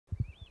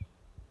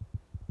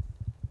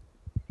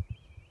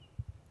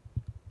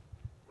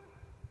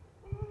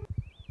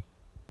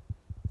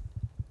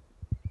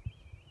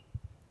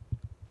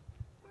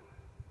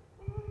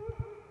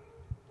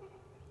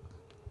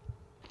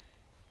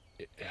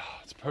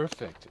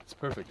perfect. It's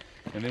perfect.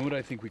 And then what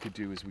I think we could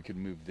do is we could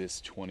move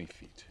this 20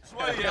 feet.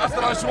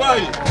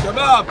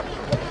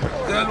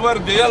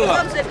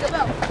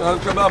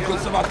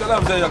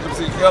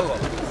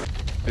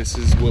 This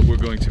is what we're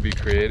going to be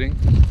creating.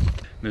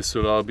 This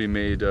will all be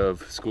made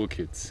of school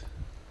kids.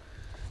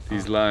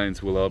 These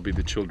lines will all be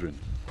the children.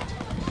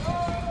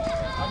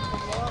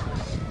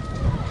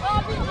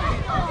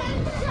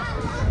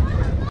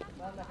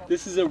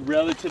 This is a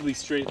relatively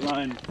straight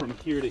line from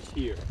here to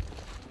here.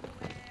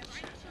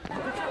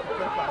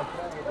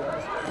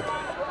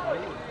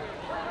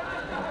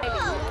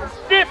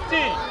 50!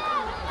 50!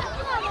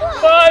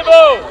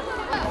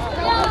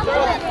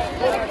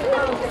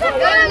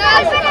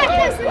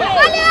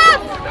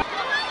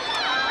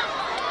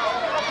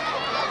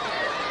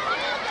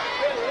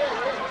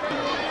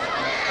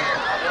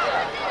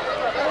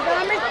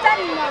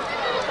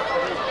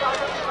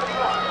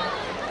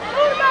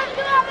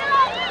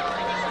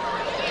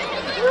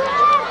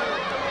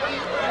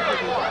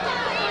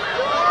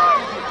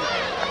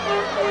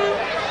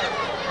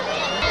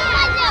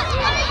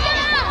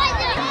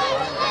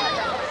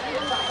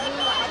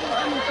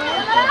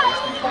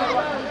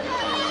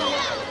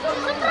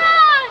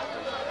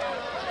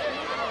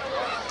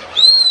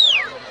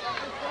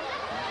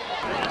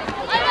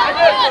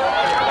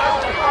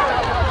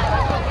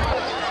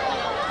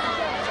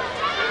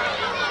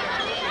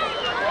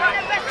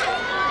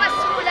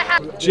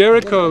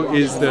 Jericho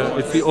is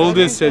the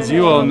oldest, as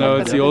you all know,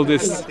 it's the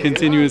oldest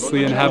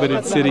continuously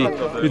inhabited city.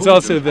 It's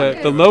also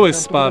the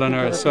lowest spot on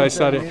earth, so I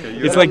thought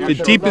it's like the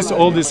deepest,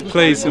 oldest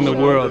place in the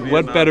world.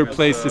 What better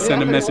place to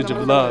send a message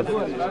of love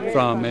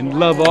from? And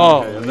love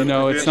all, you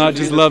know, it's not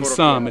just love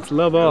some, it's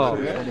love all.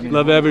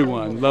 Love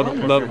everyone,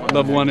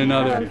 love one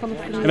another.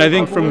 And I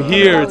think from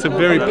here, it's a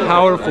very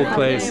powerful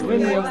place.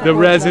 The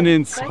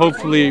resonance,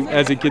 hopefully,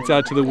 as it gets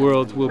out to the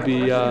world, will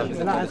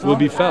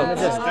be felt.